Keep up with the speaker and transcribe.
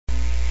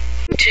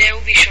Today I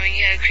will be showing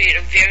you how to create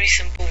a very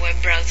simple web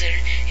browser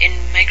in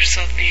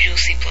Microsoft Visual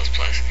C++.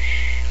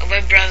 A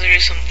web browser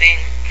is something,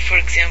 for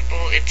example,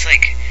 it's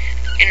like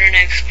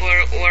Internet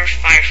Explorer or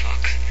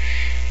Firefox.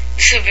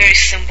 This is a very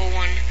simple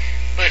one,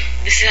 but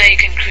this is how you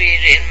can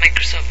create it in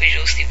Microsoft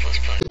Visual C++.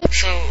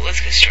 So let's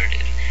get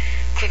started.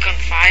 Click on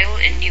File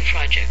and New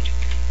Project.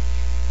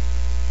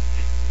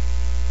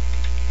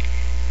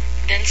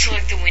 Then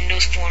select the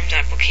Windows Forms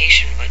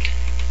application button.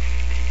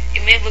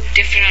 It may look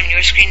different on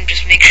your screen,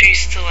 just make sure you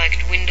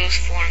select Windows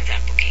Forms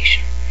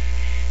application.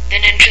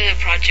 Then enter the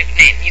project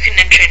name. You can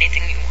enter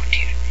anything you want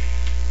here.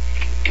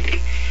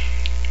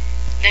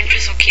 Then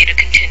press OK to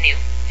continue,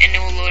 and it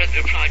will load up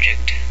your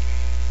project.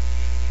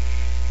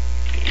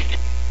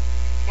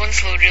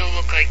 Once loaded, it will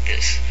look like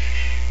this.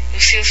 You'll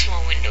see a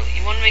small window.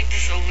 You want to make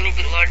this a little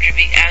bit larger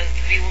as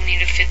we will need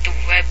to fit the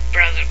web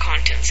browser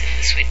contents in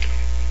this window.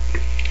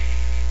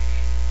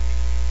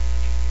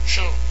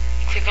 So,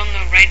 click on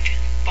the right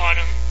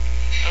bottom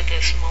of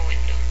the small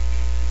window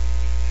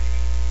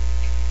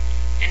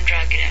and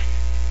drag it out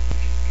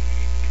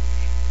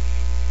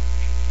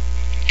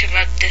to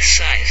about this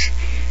size.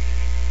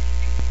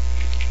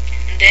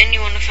 And then you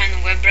want to find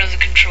the web browser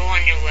control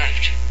on your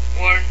left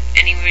or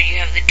anywhere you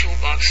have the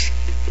toolbox.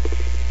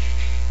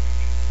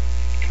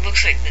 It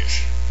looks like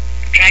this.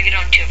 Drag it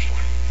onto your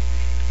form.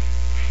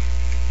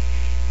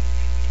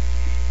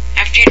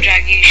 After you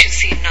drag it, you should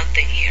see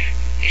nothing here.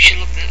 It should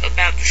look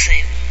about the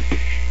same,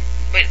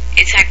 but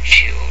it's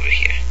actually over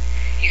here.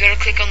 You gotta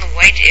click on the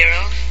white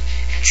arrow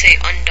and say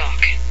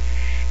undock.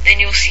 Then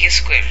you'll see a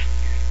square.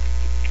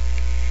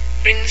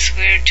 Bring the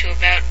square to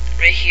about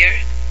right here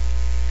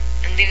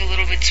and leave a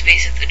little bit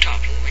space at the top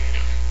of the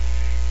window.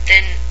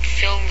 Then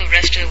fill the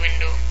rest of the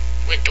window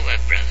with the web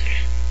browser.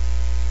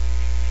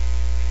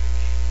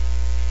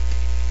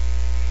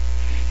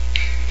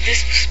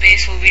 This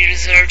space will be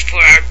reserved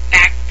for our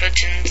back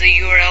button, the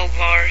URL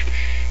bar,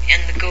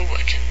 and the go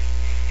button.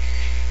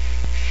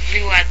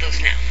 We will add those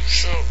now.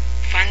 So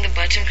find the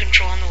button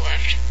control on the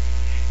left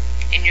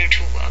in your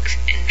toolbox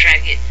and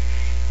drag it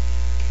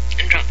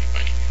and drop the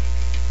button.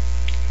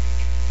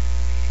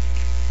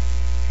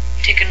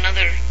 Take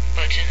another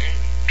button and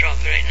drop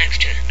it right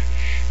next to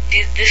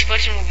it. This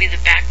button will be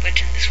the back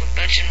button, this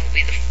button will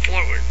be the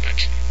forward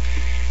button.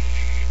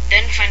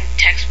 Then find the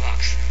text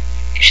box.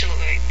 It should look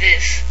like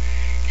this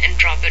and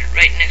drop it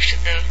right next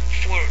to the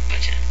forward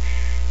button.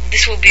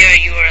 This will be our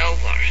URL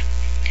bar.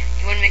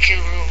 You want to make it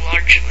a little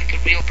larger, like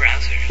a real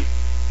browser,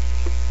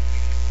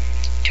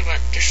 to about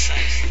this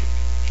size.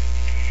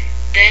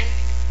 Then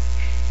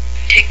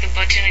take the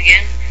button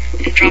again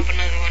and drop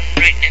another one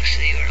right next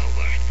to the URL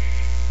bar.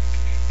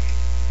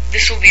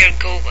 This will be our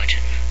go button.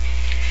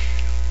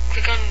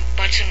 Click on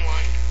button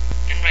 1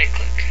 and right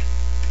click.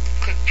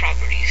 Click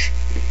properties.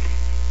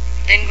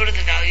 Then go to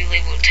the value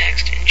label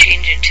text and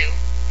change it to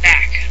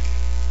back.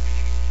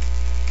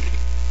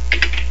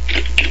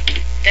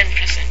 Then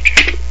press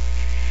enter.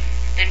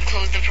 Then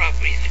close the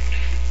properties window.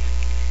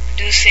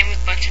 Do the same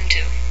with button 2.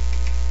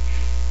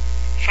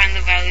 Find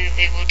the value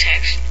label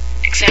text,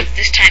 except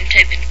this time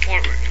type in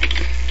forward.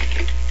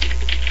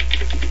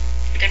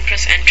 Then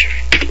press enter.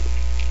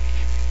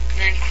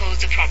 Then close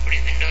the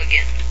properties window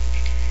again.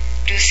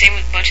 Do the same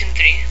with button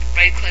 3.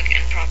 Right click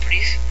and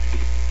properties.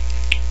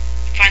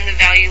 Find the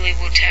value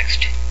label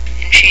text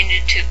and change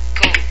it to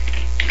go.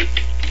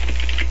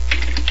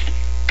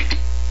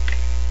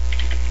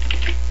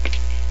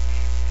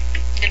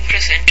 Then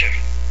press enter.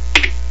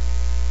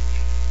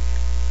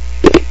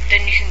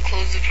 Then you can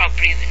close the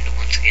properties window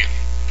once again.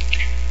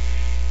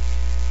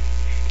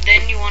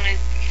 Then you want to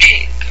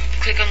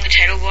click on the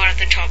title bar at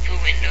the top of the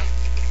window,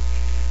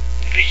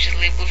 which is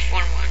labeled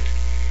Form 1,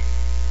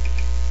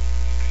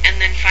 and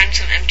then find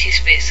some empty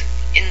space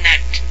in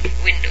that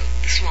window,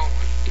 the small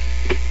one.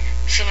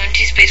 Some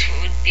empty space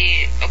would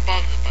be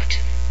above the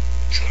button,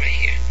 so right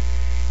here.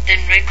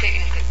 Then right click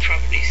and click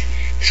properties.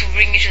 This will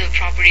bring you to the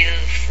properties of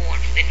the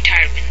form, the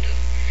entire window.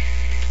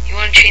 You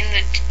want to change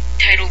the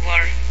title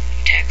bar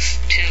text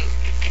to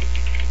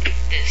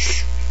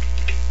this.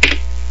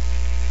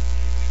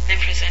 Then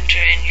press enter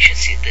and you should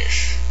see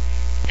this.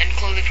 Then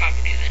close the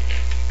properties window.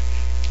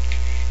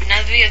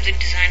 Now that we have the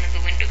design of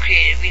the window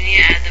created, we need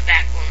to add the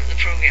backbone of the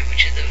program,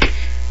 which is the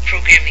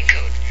programming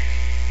code.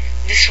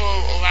 This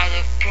will allow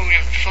the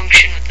program to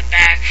function with the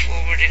back,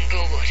 forward, and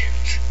go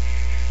buttons.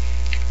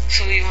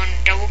 So we want to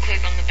double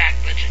click on the back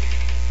button,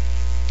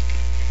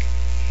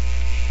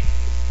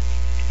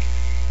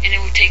 and it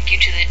will take you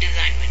to the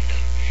design window.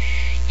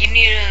 You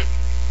need to,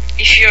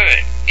 if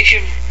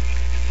your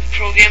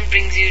program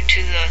brings you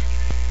to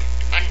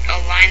a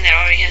line that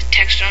already has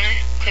text on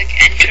it, click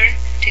enter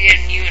to get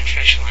a new and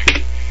fresh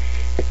line.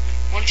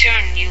 Once you're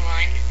on a new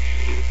line,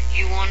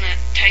 you want to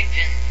type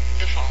in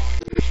the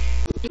following: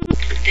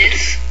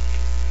 this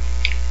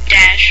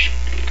dash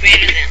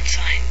greater than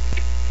sign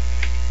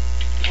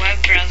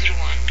web browser 1,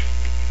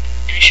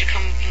 and it should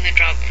come from the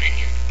drop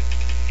menu.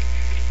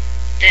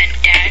 Then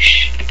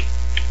dash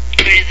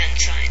greater than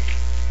sign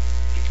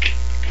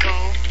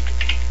go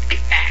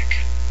back.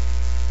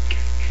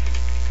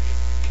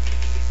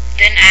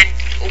 Then add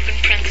open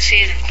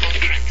parentheses and close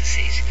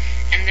parentheses,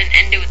 and then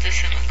end it with a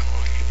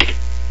semicolon.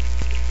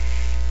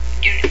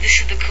 This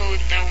is the code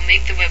that will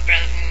make the web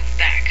browser move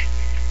back.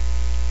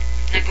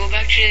 Now go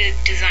back to the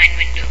design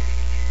window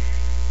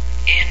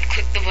and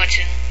click the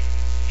button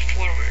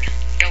forward.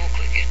 Double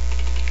click it.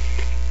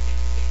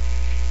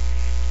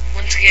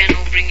 Once again, it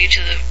will bring you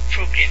to the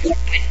program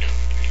window.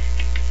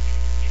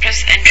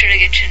 Press enter to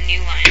get to a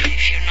new line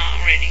if you're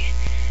not already.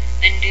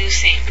 Then do the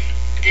same.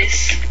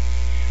 This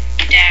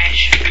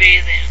dash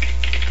greater than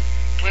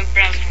web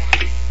browser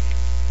 1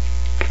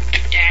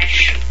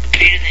 dash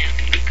greater than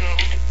go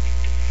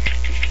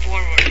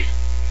forward.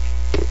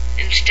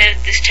 Instead,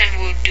 this time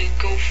we'll do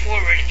go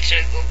forward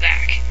instead of go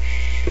back.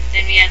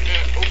 Then we add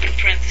the open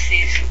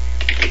parentheses,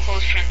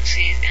 close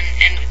parentheses, and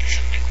end with the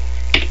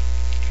semicolon.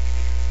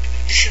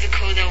 This is the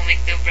code that will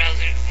make the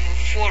browser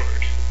move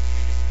forward.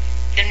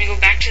 Then we go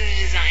back to the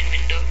design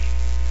window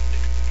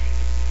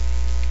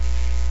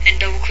and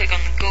double click on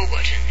the go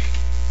button.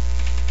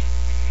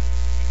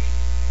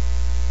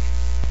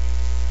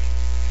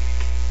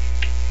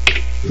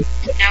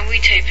 Now we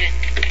type in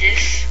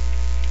this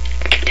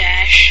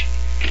dash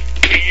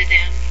greater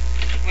than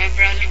web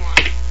browser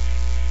 1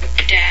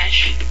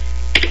 dash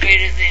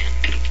greater than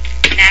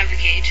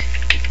navigate,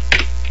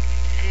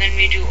 and then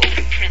we do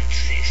open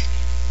parentheses.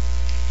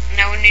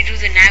 Now when we do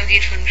the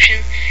navigate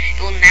function,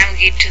 it will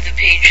navigate to the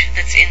page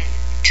that's in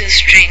to the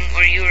string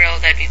or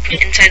URL that we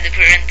put inside the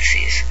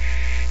parentheses.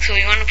 So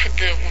we want to put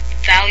the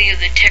value of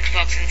the text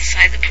box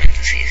inside the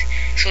parentheses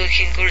so it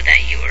can go to that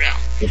URL.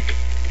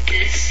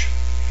 This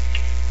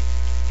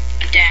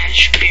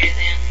dash greater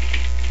than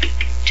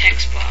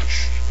text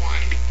box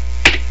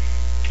 1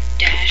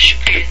 dash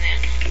greater than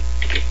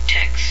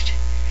text,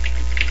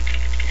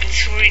 and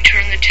this will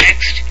return the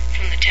text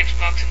from the text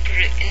box and put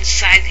it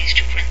inside these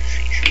two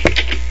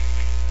parentheses.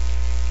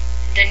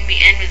 Then we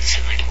end with a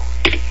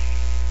semicolon.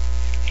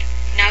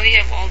 Now we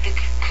have all the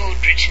code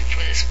written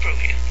for this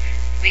program.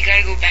 We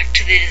gotta go back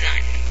to the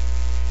design.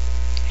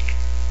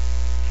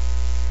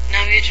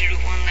 Now we have to do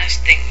one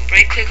last thing.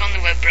 Right click on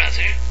the web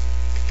browser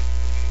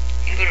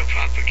and go to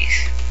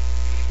properties.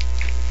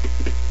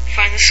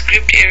 Find the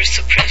script error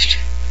suppressed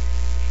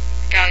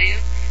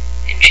value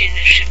and change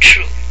it to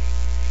true.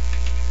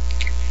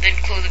 Then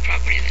close the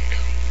property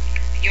window.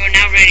 You are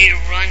now ready to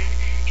run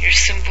your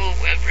simple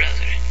web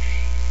browser.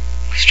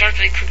 Start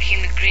by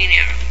clicking the green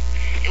arrow.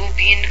 It will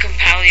begin to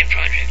compile your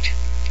project.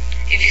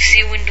 If you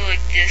see a window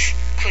like this,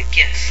 click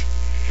yes.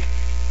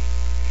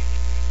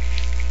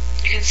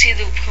 You can see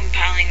the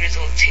compiling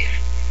results here.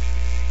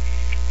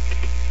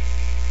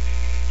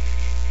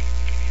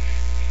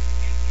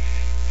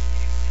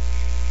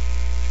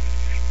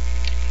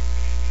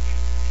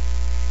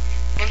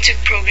 Once your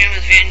program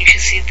is ran, you can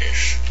see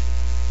this.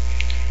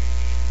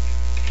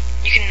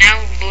 You can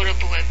now load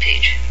up a web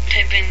page.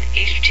 Type in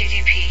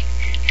http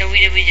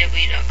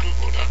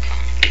www.google.com.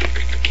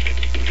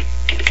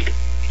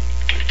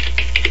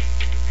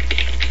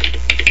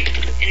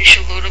 And it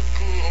should load up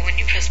Google when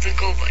you press the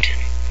go button.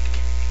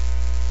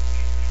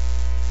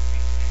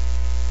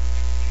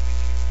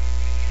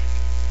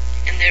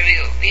 And there we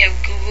go. We have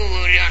Google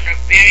loaded on our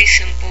very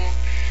simple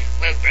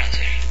web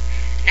browser.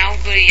 Now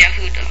we'll go to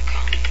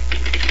yahoo.com.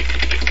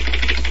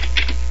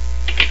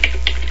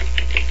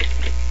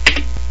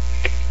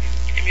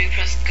 And we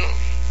press go.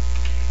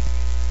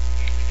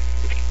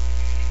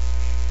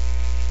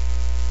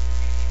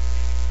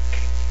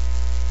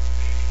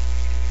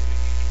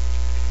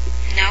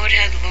 Now it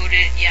has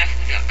loaded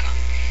yahoo.com.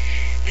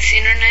 This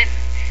internet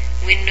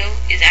window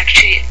is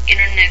actually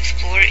Internet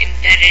Explorer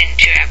embedded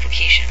into your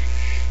application.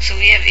 So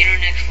we have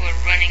Internet Explorer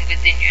running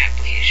within your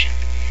application.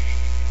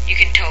 You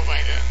can tell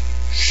by the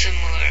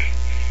similar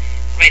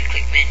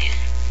right-click menu.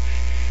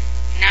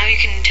 Now you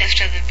can test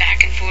out the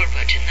back and forward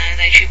button now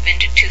that you've been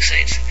to two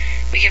sites.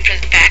 We can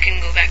press back and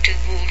go back to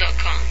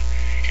google.com,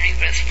 and we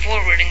press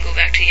forward and go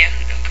back to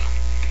yahoo.com.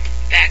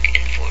 Back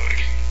and forward.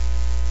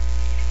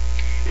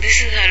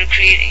 This is how to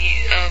create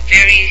a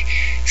very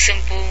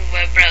simple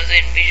web browser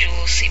in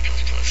Visual C++.